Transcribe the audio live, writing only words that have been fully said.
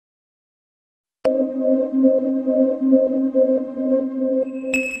After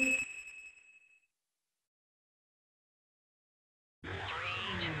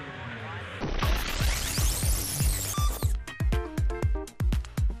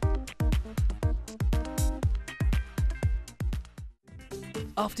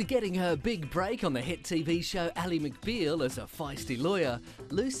getting her big break on the hit TV show Ally McBeal as a feisty lawyer,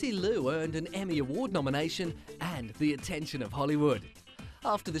 Lucy Liu earned an Emmy Award nomination and the attention of Hollywood.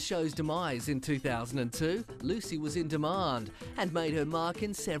 After the show's demise in 2002, Lucy was in demand and made her mark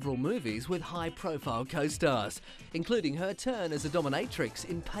in several movies with high-profile co-stars, including her turn as a dominatrix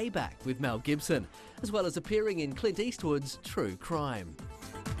in Payback with Mel Gibson, as well as appearing in Clint Eastwood's True Crime.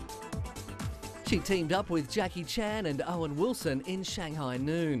 She teamed up with Jackie Chan and Owen in Shanghai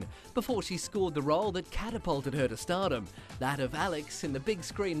Noon, before she scored the role that catapulted her to stardom, that of Alex in the big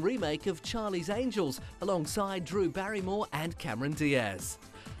screen remake of Charlie's Angels alongside Drew Barrymore and Diaz.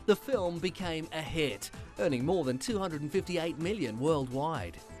 The film became a hit, earning more than $258 million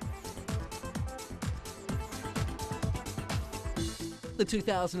worldwide. The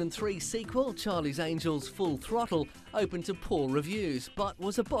 2003 sequel, Charlie's Angels Full Throttle, opened to poor reviews, but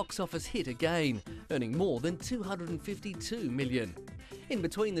was a box office hit again, earning more than $252 million. In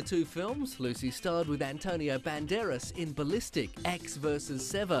between the two films, Lucy starred with Antonio Banderas in Ballistic, Ecks vs.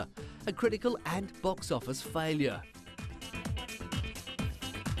 Sever, a critical and box office failure.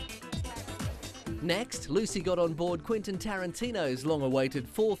 Next, Lucy got on board Quentin Tarantino's long-awaited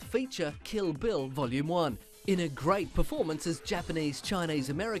fourth feature, Kill Bill Volume 1, in a great performance as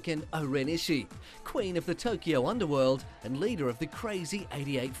Japanese-Chinese-American Owen Ishii, queen of the Tokyo underworld and leader of the crazy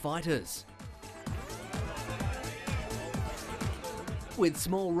 88 fighters. With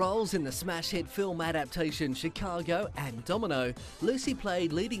small roles in the smash hit film adaptation Chicago and Domino, Lucy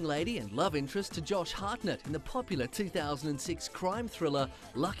played leading lady and love interest to Josh Hartnett in the popular 2006 crime thriller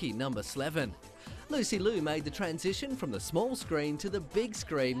Lucky No. 11. Lucy Liu made the transition from the small screen to the big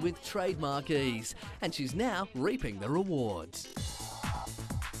screen with trademark ease, and she's now reaping the rewards.